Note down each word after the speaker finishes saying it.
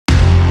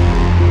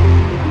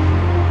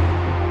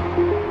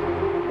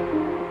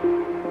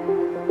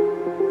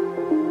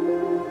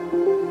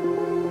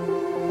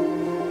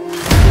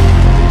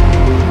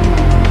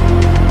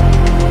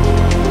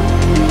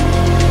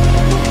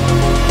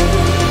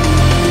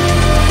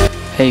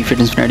Hey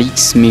fitness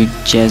fanatics, meet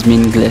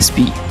Jazmin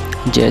Gillespie.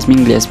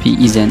 Jazmin Gillespie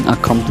is an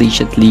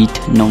accomplished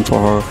athlete known for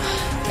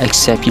her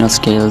exceptional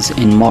skills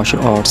in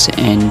martial arts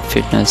and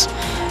fitness.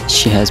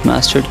 She has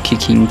mastered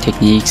kicking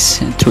techniques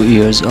through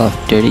years of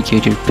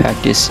dedicated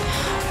practice,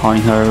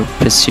 honing her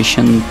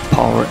precision,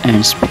 power,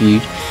 and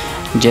speed.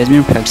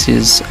 Jazmin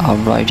practices a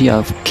variety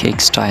of kick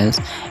styles,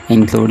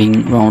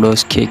 including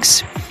roundhouse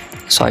kicks,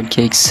 side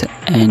kicks,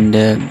 and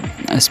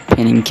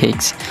spinning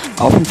kicks,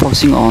 often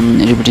focusing on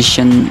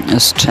repetition,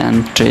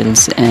 strength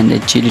drills, and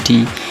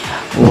agility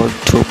work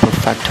to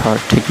perfect her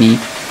technique.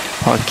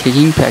 Her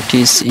kicking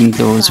practice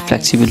includes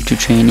flexibility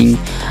training,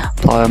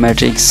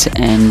 plyometrics,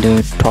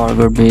 and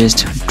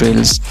target-based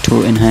drills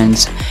to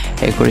enhance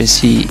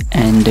accuracy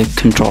and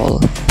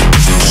control.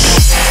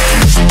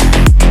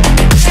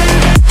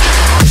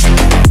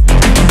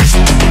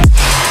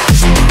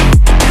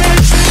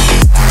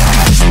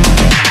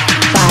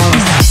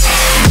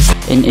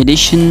 In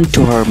addition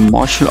to her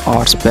martial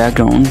arts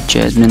background,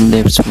 Jazmin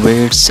lifts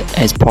weights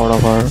as part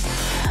of her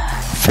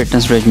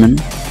fitness regimen,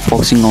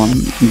 focusing on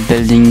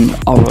building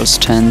overall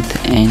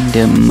strength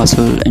and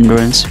muscle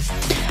endurance.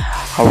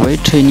 Her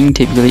weight training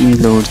typically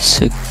includes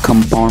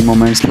compound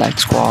movements like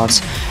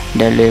squats,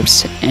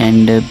 deadlifts,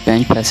 and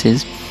bench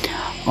presses,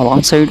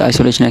 alongside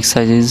isolation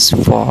exercises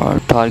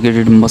for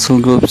targeted muscle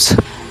groups.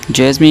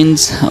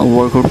 Jazmin's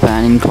workout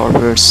plan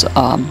incorporates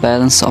a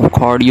balance of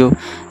cardio,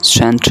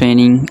 strength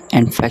training,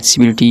 and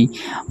flexibility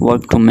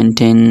work to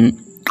maintain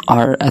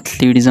her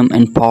athleticism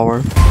and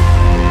power.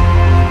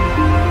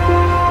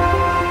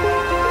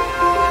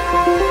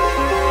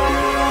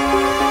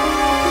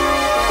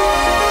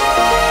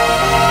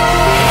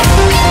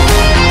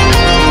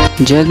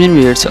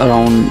 Jazmin weighs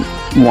around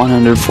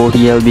 140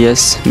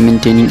 lbs,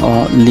 maintaining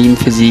a lean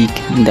physique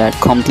that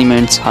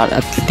complements her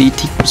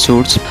athletic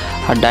pursuits.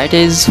 Her diet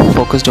is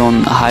focused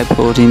on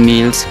high-protein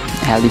meals,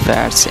 healthy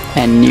fats,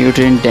 and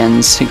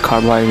nutrient-dense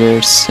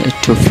carbohydrates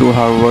to fuel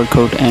her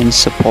workout and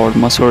support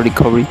muscle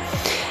recovery.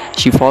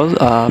 She follows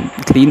a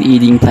clean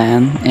eating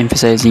plan,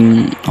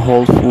 emphasizing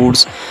whole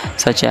foods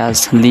such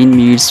as lean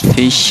meats,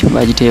 fish,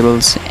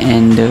 vegetables,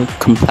 and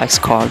complex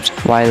carbs,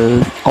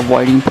 while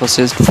avoiding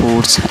processed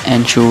foods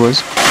and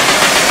sugars.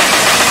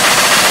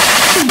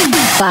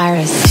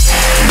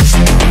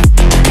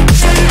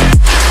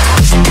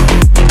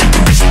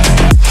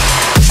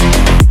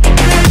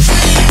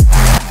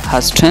 Her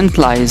strength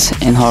lies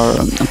in her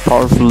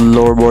powerful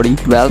lower body,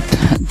 developed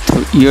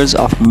through years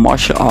of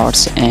martial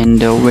arts and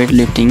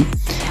weightlifting,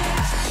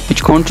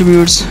 which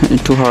contributes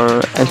to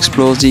her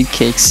explosive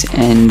kicks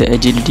and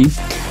agility.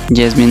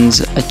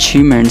 Jazmin's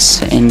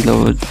achievements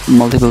include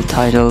multiple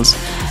titles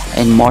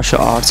in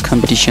martial arts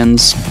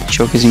competitions,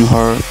 showcasing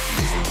her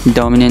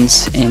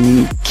dominance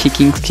in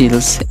kicking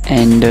skills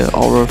and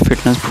overall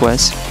fitness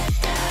prowess.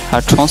 Her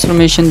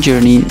transformation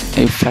journey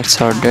reflects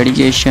her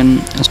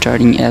dedication,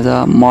 starting as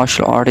a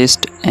martial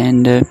artist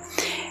and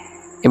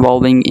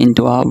evolving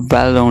into a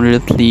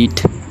well-rounded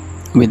athlete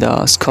with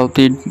a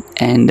sculpted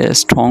and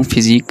strong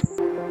physique.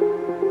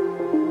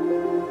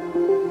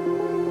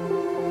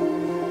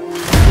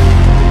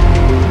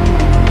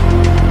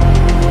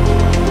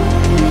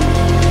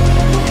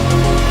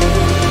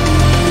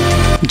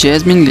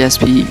 Jazmin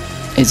Gillespie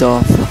is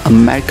of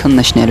American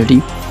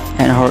nationality,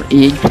 and her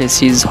age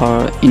places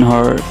her in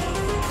her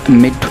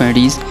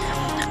mid-20s.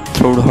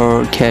 Throughout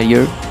her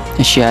career,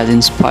 she has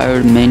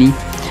inspired many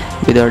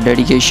with her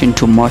dedication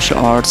to martial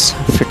arts,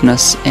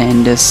 fitness,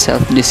 and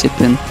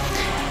self-discipline,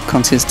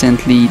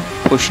 consistently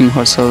pushing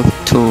herself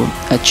to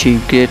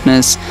achieve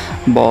greatness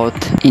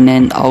both in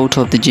and out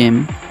of the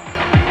gym.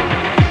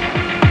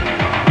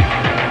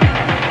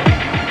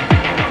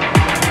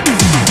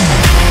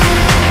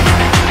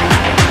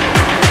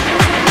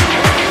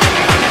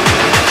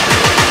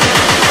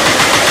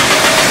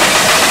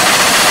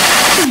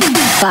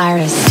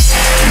 Virus.